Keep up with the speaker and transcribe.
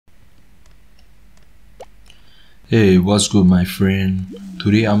Hey, what's good my friend?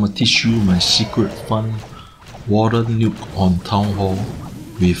 Today I'ma teach you my secret fun Warden Nuke on Town Hall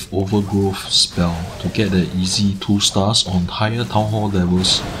with Overgrowth spell to get the easy 2 stars on higher Town Hall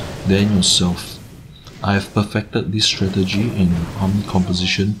levels than yourself. I have perfected this strategy in army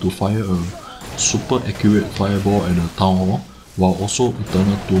composition to fire a super accurate fireball at the Town Hall while also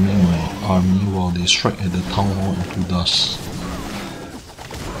eternal tombing my army while they strike at the Town Hall into dust.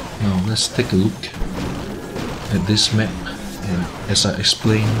 Now let's take a look at this map, and as I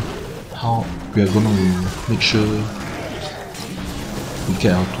explain how we are gonna make sure we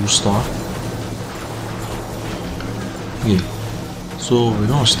get our 2 star. Okay, so we're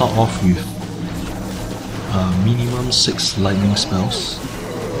gonna start off with minimum 6 lightning spells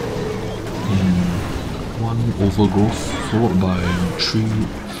and 1 overgrowth followed by 3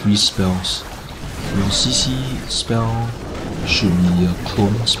 freeze spells. Your CC spell should be a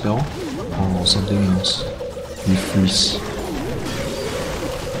clone spell or something else with freeze.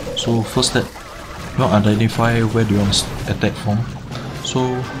 So first step, you want to identify where do you want to attack from. So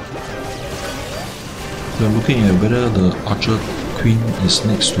we are looking at whether the archer queen is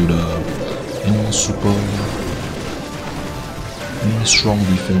next to the any strong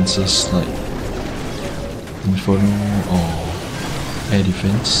defenses like inferno or air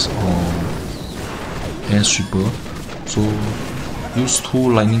defense or air sweeper. So use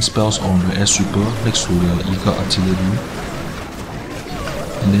 2 lightning spells on the air sweeper next to the eagle artillery,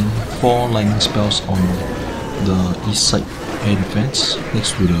 and then 4 lightning spells on the east side air defense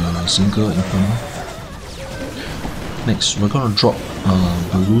next to the single inferno. Next, we're gonna drop a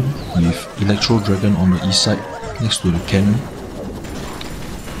balloon with electro dragon on the east side next to the cannon.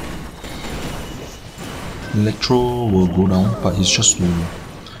 Electro will go down, but it's just to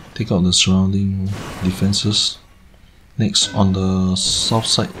take out the surrounding defenses. Next, on the south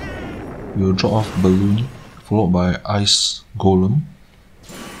side, we will drop off balloon followed by ice golem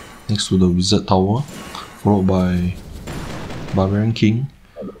next to the wizard tower, followed by barbarian king,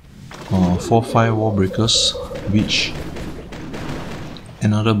 4 firewall breakers, witch,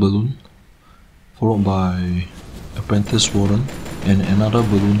 another balloon, followed by apprentice warden and another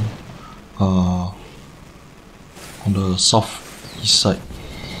balloon on the southeast side.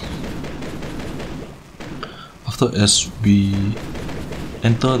 As we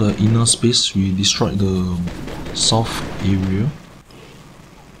enter the inner space, we destroy the south area.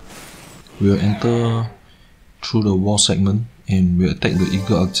 We will enter through the wall segment and we attack the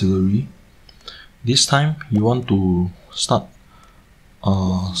eagle artillery. This time you want to start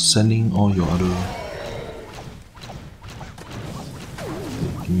sending all your other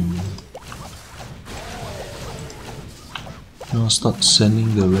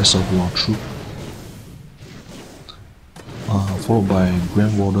the rest of your troop. Followed by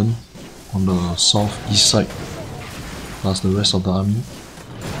Grand Warden on the southeast side, plus the rest of the army.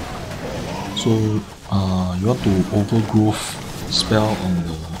 So you want to overgrowth spell on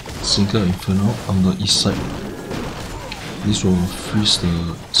the single inferno on the east side. This will freeze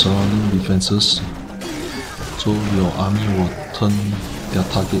the surrounding defenses, so your army will turn their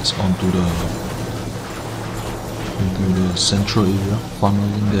targets into the central area,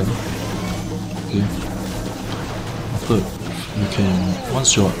 funneling them. Okay. After you can,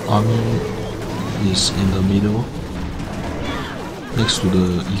 once your army is in the middle next to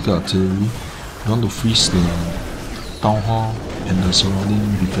the eagle artillery, you want to freeze the town hall and the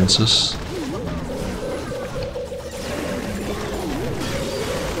surrounding defenses.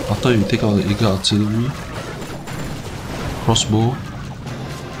 After you take out the eagle artillery, crossbow,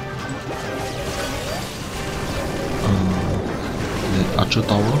 the archer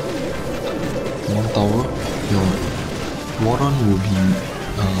tower, 1 tower, your warden will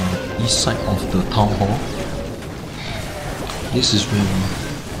be east side of the town hall. This is when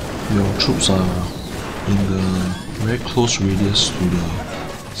your troops are in the very close radius to the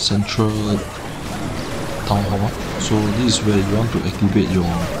central town hall. So this is where you want to activate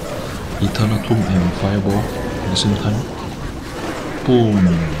your eternal tomb and fireball at the same time. Boom!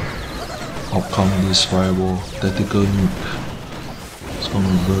 Out come this fireball, tactical nuke. It's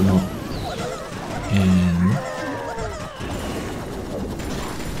gonna burn out. And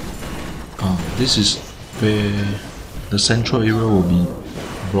this is where the central area will be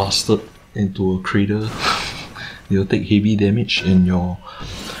blasted into a crater. They will take heavy damage and your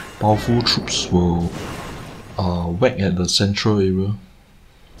powerful troops will whack at the central area,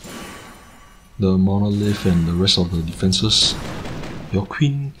 the monolith and the rest of the defenses. Your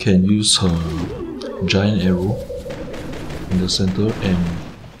queen can use her giant arrow in the center and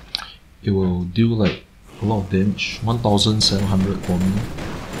it will deal like a lot of damage, 1700 for me.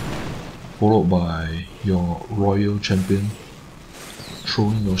 followed by your royal champion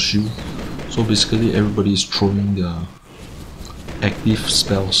throwing your shield. So basically everybody is throwing their active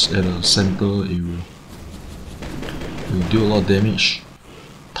spells at the center area. You deal a lot of damage,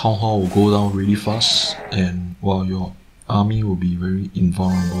 Town Hall will go down really fast, and while your army will be very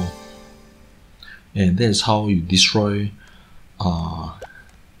invulnerable. And that is how you destroy the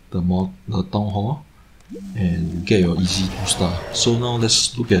Town Hall and get your easy 2-star. So now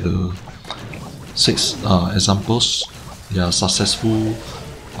let's look at the 6 examples. They are successful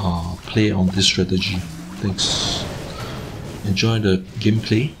play on this strategy. Thanks. Enjoy the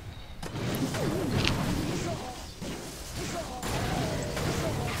gameplay.